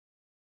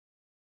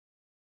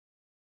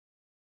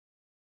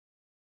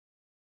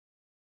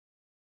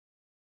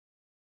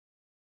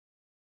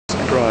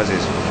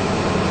surprises.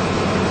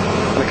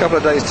 In a couple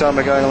of days' time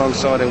we're going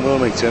alongside in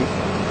Wilmington,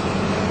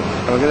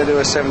 and we're going to do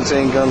a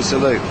 17-gun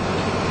salute,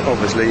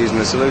 obviously using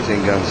the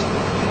saluting guns.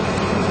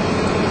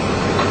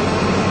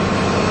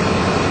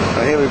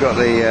 Now here we've got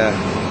the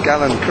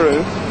gallant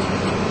crew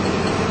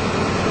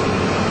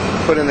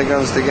putting the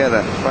guns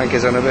together.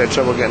 Frankie's having a bit of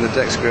trouble getting the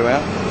deck screw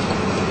out.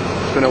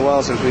 It's been a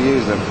while since we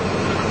used them.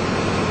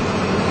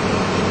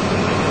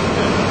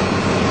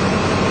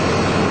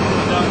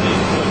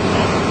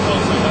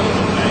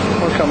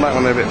 We'll come back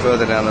on a bit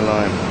further down the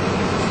line.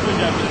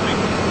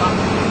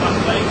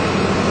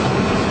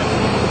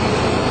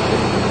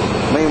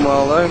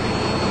 Meanwhile though,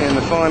 in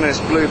the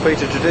finest Blue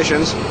Peter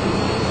traditions,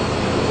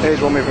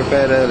 here's one we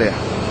prepared earlier.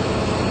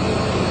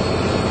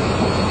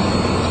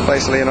 It's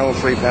basically an old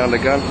 3-pounder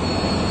gun,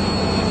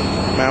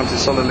 mounted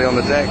solidly on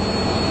the deck.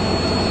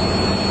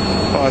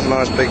 Fires a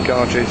nice big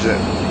cartridge that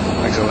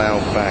makes a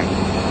loud bang.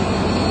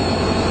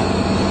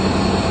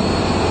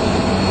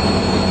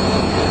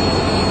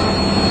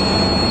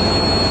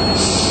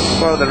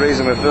 Part of the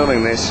reason we're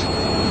filming this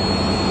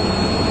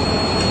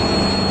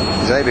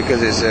is A,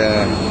 because it's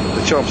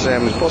the Chop's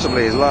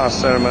possibly his last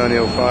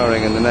ceremonial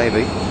firing in the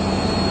Navy,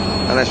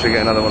 unless we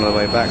get another one on the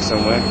way back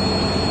somewhere.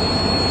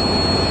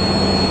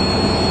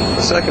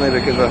 But secondly,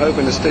 because we're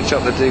hoping to stitch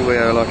up the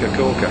WEO like a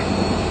corker.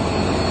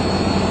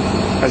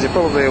 As you're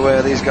probably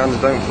aware, these guns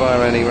don't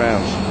fire any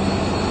rounds.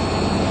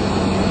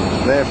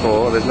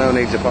 Therefore, there's no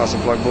need to pass a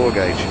plug bore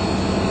gauge.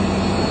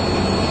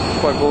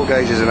 Plug bore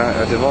gauge is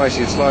a device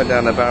you'd slide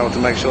down the barrel to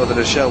make sure that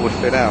a shell would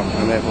fit out,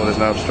 and therefore there's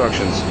no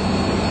obstructions.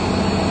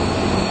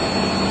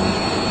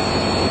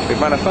 We've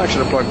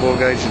manufactured a plug bore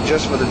gauge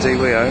just for the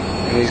WEO,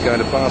 and he's going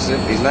to pass it.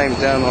 His name's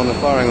down on the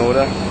firing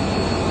order,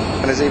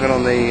 and it's even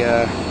on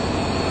the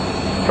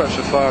preps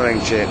for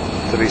firing chit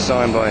to be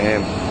signed by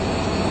him.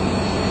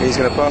 He's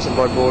going to pass the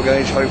plug bore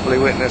gauge, hopefully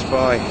witnessed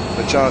by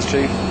the Charge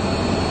Chief,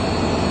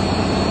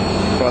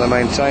 by the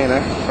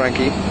maintainer,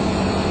 Frankie,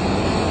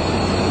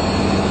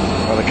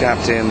 by the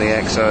captain, the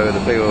XO, the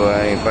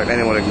POA, in fact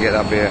anyone who can get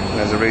up here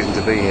has a reason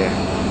to be here.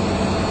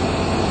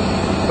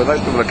 But those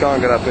people that can't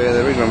get up here,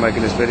 the reason I'm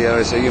making this video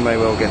is so you may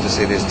well get to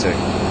see this too.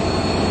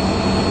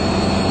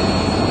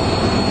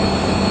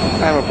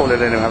 And we'll probably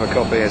let him have a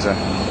copy as a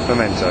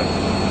memento.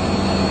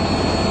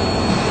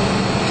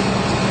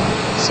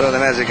 So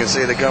then, as you can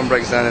see, the gun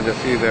breaks down into a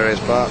few various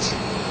parts.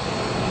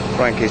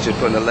 Frankie's just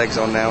putting the legs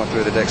on now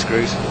through the deck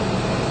screws.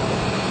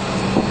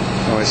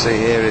 What we see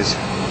here is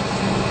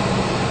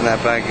in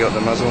that bag you got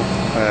the muzzle,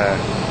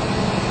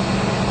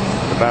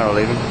 the barrel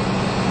even,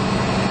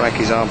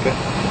 Frankie's armpit,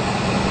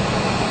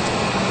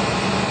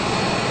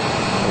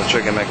 the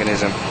trigger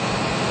mechanism,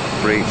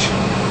 breech,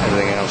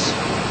 everything else,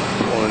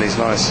 all in these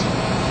nice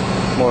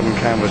modern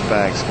canvas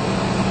bags.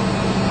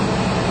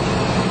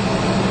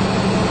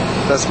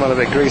 It does smell a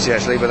bit greasy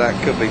actually, but that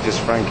could be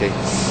just Frankie.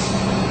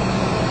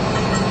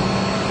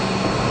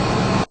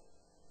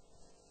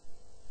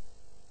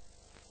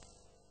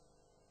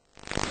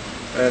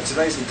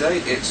 Today's the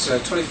date. It's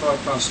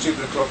 25 past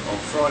stupid o'clock on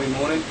Friday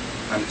morning,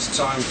 and it's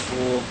time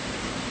for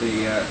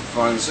the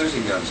firing the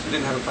saluting guns. We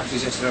didn't have a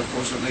practice yesterday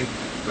unfortunately,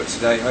 but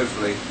today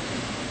hopefully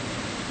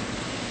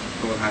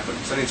it will happen.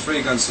 It's only a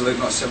 3-gun salute,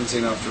 not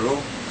 17 after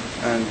all,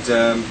 and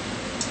I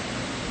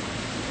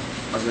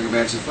was going to get my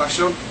anti-flash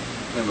on.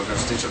 Then we're going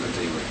to stitch up the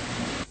DWEO.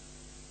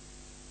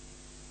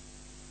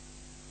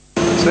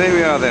 So here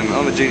we are then,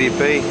 on the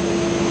GDP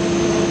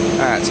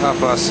at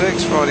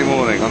 6:30 Friday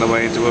morning, on the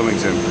way into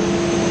Wilmington.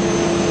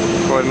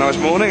 Quite a nice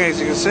morning, as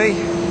you can see.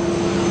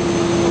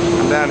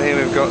 And down here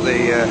we've got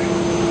the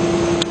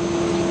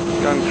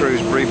gun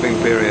crew's briefing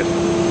period,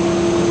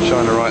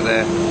 shining right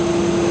there,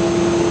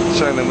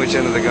 showing them which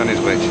end of the gun is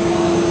which.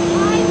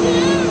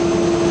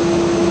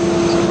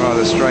 It's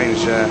rather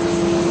strange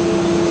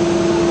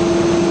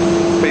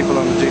people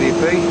on the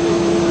GDP,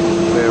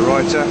 be a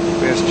writer,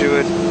 be a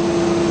steward,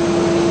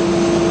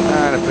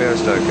 and a PO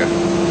stoker.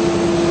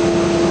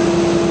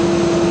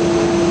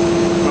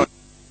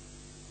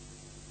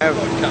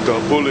 Have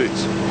got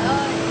bullets,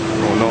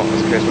 or not,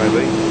 as the case may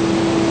be.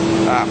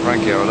 Ah,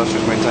 Frankie, our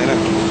illustrious maintainer.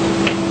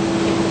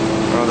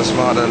 Rather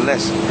smarter,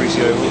 less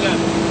greasy ovals.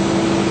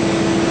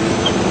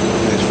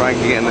 There's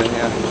Frankie getting the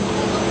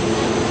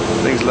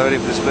things loaded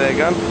for the spare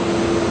gun.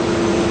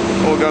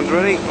 All guns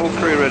ready, all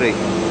crew ready.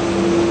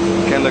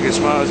 Ken looking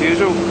smart as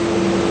usual.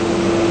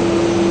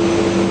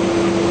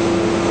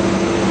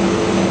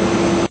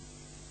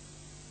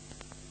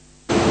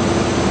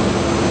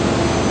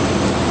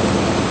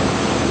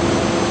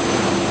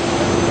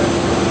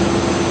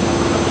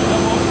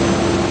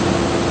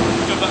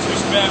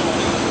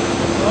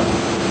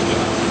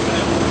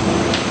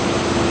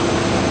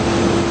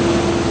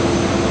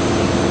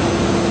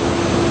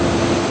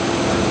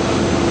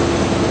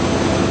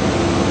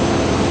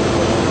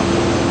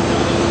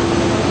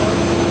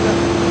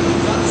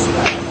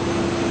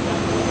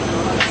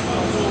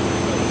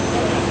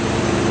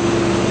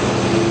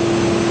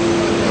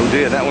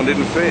 Dear, that one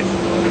didn't fit.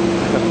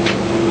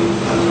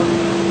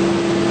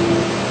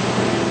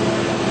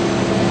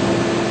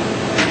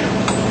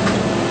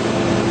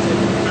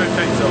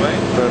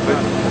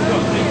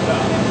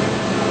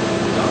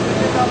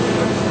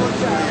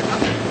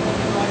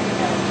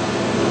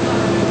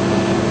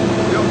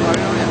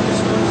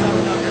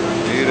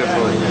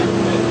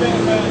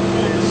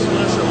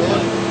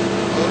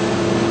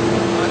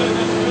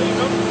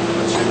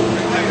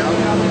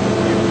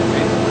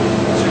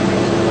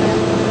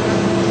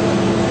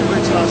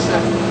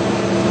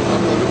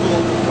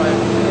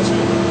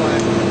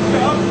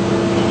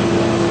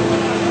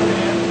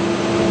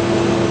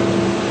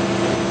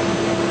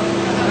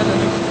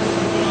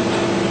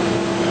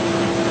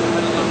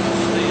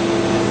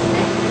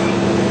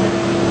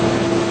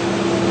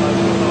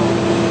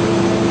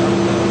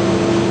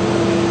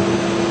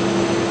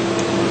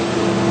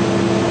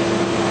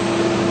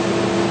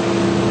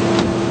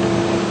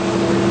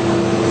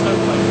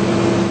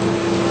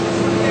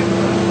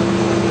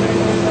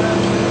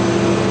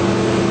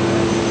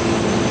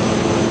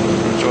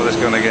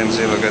 Go on again,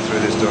 see if I go through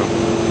this door.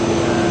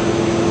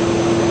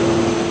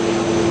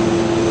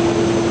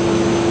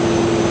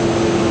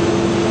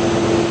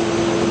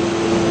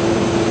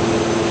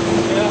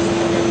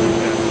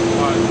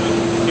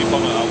 Keep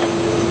on at that one.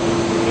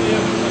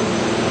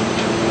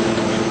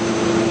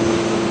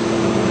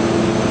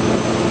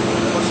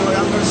 So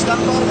I'm going to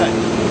stand by then?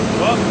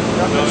 What?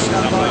 I'm going to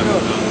stand by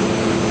good.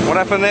 What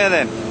happened there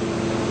then?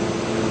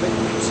 Bit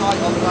tight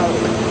on the barrel.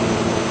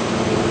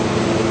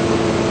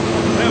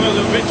 There was a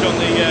little bitch on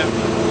the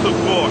sub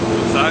 4,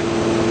 looks like.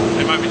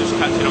 They might be just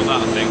catching on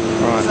that, I think.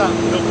 Right. What's that?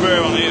 Little burr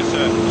on here,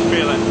 sir. Just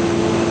feel it.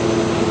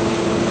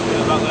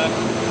 Feel that there?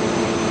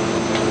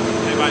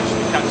 They might just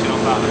be catching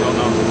on that, I don't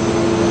know.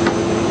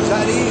 Is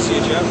that any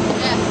easier, Joe?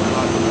 Yeah.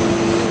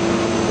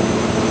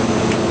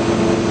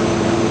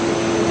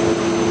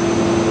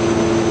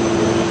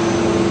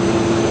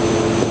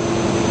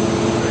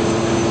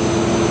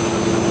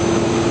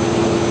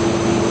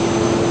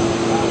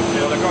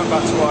 Yeah, they're going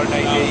back to R&AD.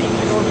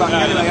 They're going back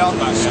anyway, aren't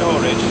they?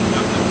 Storage.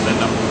 Send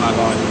that back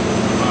line.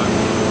 Right.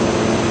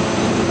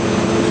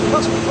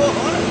 That's before,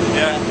 wasn't it?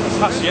 Yeah, it's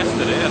passed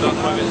yesterday. I don't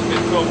know if it's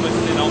been cold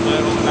listing on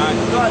there overnight.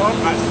 Right.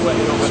 Actually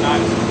wetted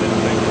overnight or something, I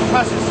think.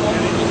 Passes.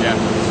 Yeah.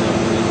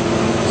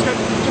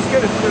 Just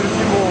get it through a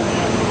few more.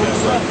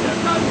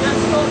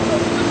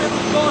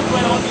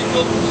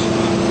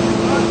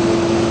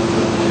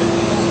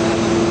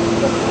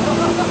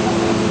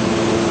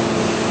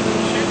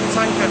 Shoot the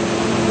tanker.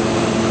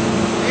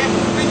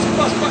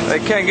 Hey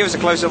Ken, give us a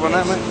close up on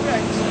that, mate.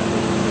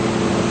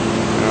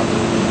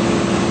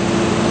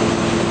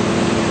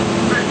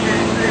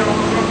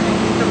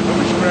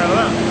 Rubbish spray out of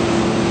that.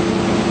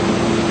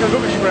 Got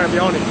rubbish spray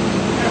behind it.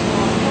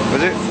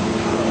 Was it?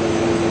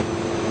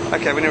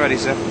 Okay, when you're ready,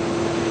 sir.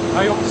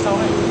 Are you want to tell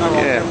me? Oh,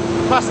 right. Yeah.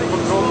 Plastic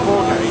control, the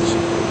bore gauge.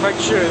 Make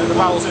sure that the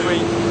barrel's free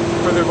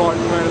for the right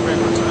amount of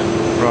movement to it.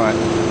 Right.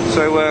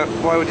 So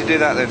why would you do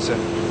that then, sir?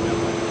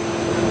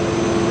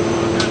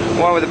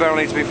 Why would the barrel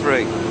need to be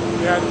free?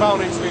 Yeah, the barrel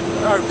needs to be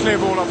clear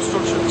of all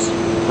obstructions.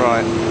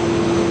 Right.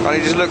 Can't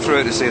you just look through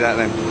it to see that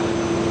then?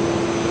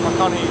 I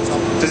can't hear you, Tom.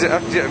 Does it?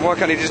 Why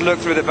can't you just look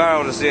through the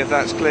barrel to see if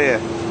that's clear?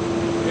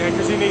 Yeah,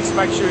 because he needs to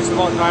make sure it's the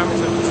right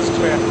diameter, because it's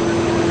clear.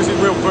 Because it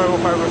will burn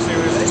up over a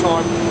series of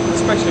time,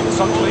 especially if it's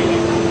not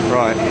cleaning.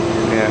 Right.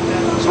 Yeah.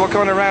 So what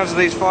kind of rounds do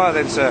these fire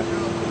then, sir?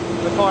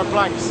 The fire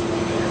blanks.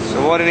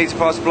 So why do you need to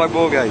pass the plug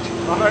bore gauge?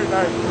 I don't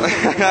know.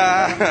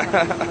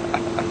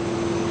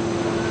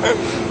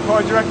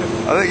 What do you reckon?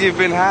 I think you've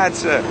been had,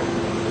 sir.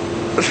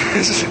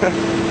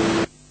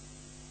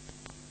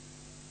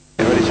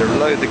 Get ready to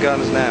load the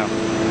guns now.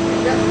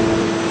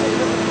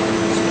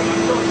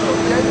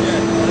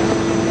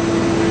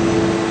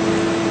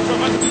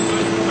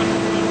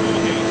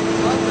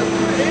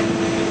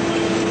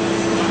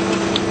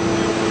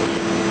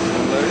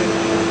 Unloaded.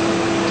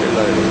 Two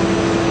loaded.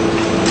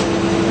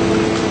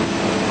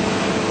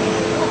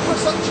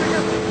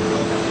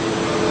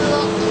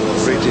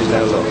 Bridge is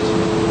now locked.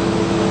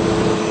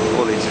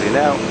 All easily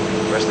now,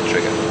 press the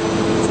trigger.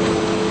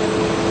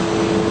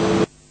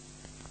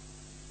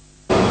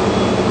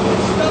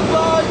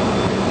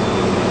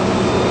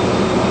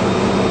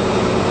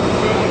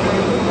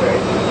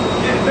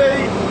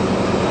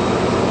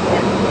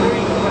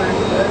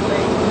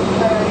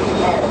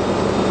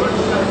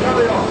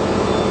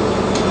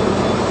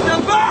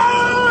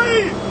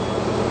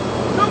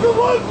 Number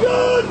 1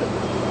 gun!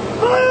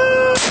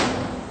 Fire!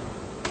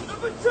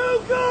 Number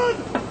 2 gun!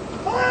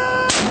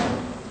 Fire!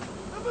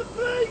 Number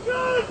 3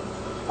 gun!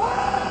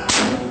 Fire!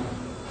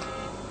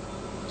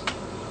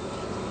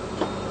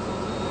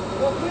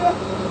 All clear?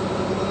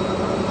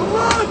 Come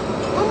on!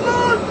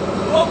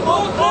 One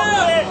more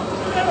clear!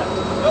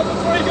 Number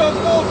 3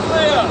 gun's all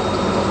clear!